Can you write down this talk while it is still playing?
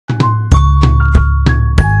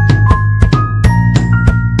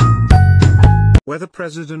Whether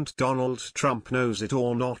President Donald Trump knows it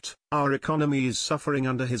or not, our economy is suffering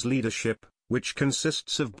under his leadership, which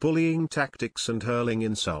consists of bullying tactics and hurling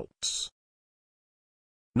insults.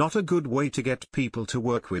 Not a good way to get people to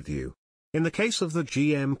work with you. In the case of the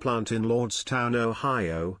GM plant in Lordstown,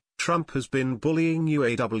 Ohio, Trump has been bullying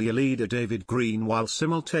UAW leader David Green while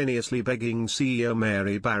simultaneously begging CEO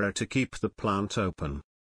Mary Barra to keep the plant open.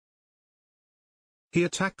 He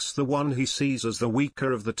attacks the one he sees as the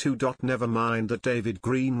weaker of the two. Never mind that David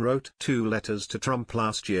Green wrote 2 letters to Trump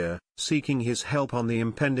last year, seeking his help on the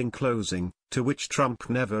impending closing, to which Trump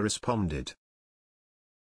never responded.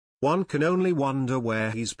 One can only wonder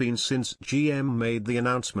where he's been since GM made the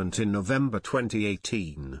announcement in November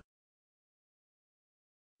 2018.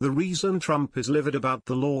 The reason Trump is livid about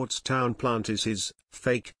the Lordstown plant is his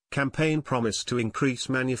fake campaign promise to increase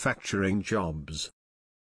manufacturing jobs.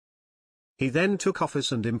 He then took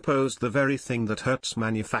office and imposed the very thing that hurts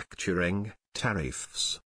manufacturing,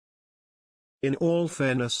 tariffs. In all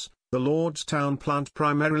fairness, the Lordstown plant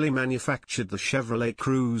primarily manufactured the Chevrolet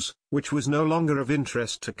Cruze, which was no longer of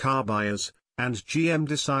interest to car buyers, and GM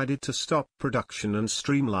decided to stop production and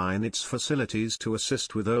streamline its facilities to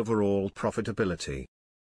assist with overall profitability.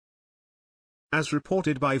 As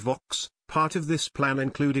reported by Vox, part of this plan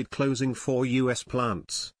included closing 4 U.S.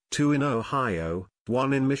 plants, 2 in Ohio,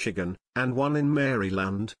 1 in Michigan, and 1 in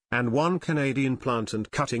Maryland, and 1 Canadian plant,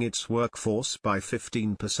 and cutting its workforce by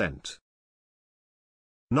 15%.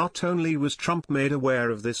 Not only was Trump made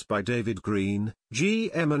aware of this by David Green,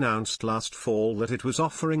 GM announced last fall that it was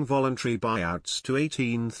offering voluntary buyouts to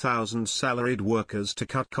 18,000 salaried workers to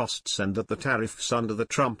cut costs and that the tariffs under the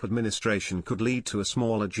Trump administration could lead to a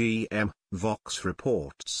smaller GM, Vox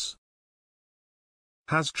reports.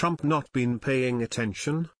 Has Trump not been paying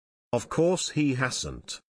attention? Of course he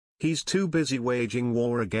hasn't. He's too busy waging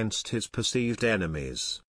war against his perceived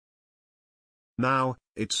enemies. Now,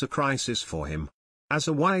 it's a crisis for him. As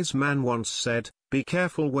a wise man once said, be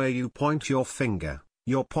careful where you point your finger,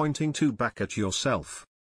 you're pointing to back at yourself.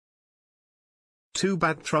 Too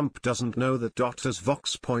bad Trump doesn't know that. As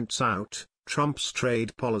Vox points out, Trump's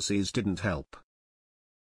trade policies didn't help.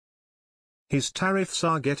 His tariffs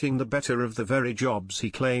are getting the better of the very jobs he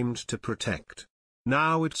claimed to protect.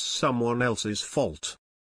 Now it's someone else's fault.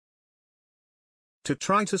 To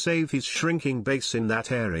try to save his shrinking base in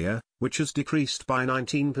that area, which has decreased by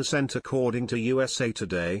 19% according to USA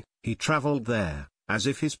Today, he traveled there, as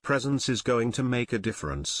if his presence is going to make a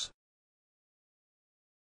difference.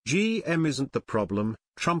 GM isn't the problem,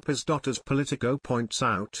 Trump is. As Politico points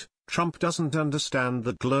out, Trump doesn't understand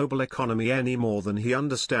the global economy any more than he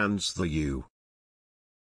understands the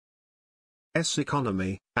U.S.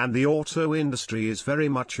 economy, and the auto industry is very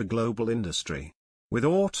much a global industry. With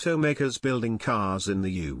automakers building cars in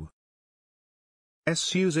the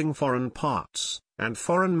U.S. using foreign parts, and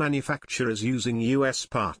foreign manufacturers using U.S.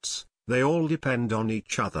 parts, they all depend on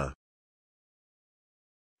each other.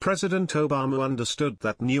 President Obama understood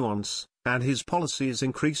that nuance, and his policies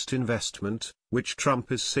increased investment, which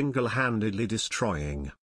Trump is single-handedly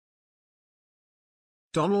destroying.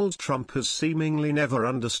 Donald Trump has seemingly never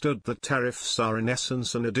understood that tariffs are in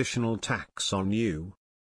essence an additional tax on U.S.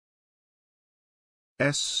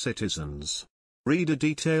 citizens. Read a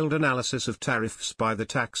detailed analysis of tariffs by the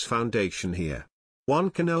Tax Foundation here. One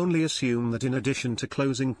can only assume that in addition to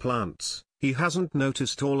closing plants, he hasn't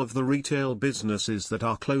noticed all of the retail businesses that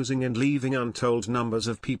are closing and leaving untold numbers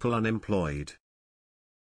of people unemployed.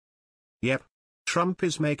 Yep. Trump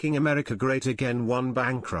is making America great again, one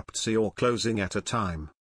bankruptcy or closing at a time.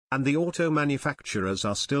 And the auto manufacturers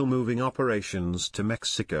are still moving operations to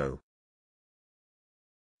Mexico.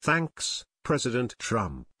 Thanks, President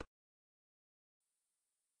Trump.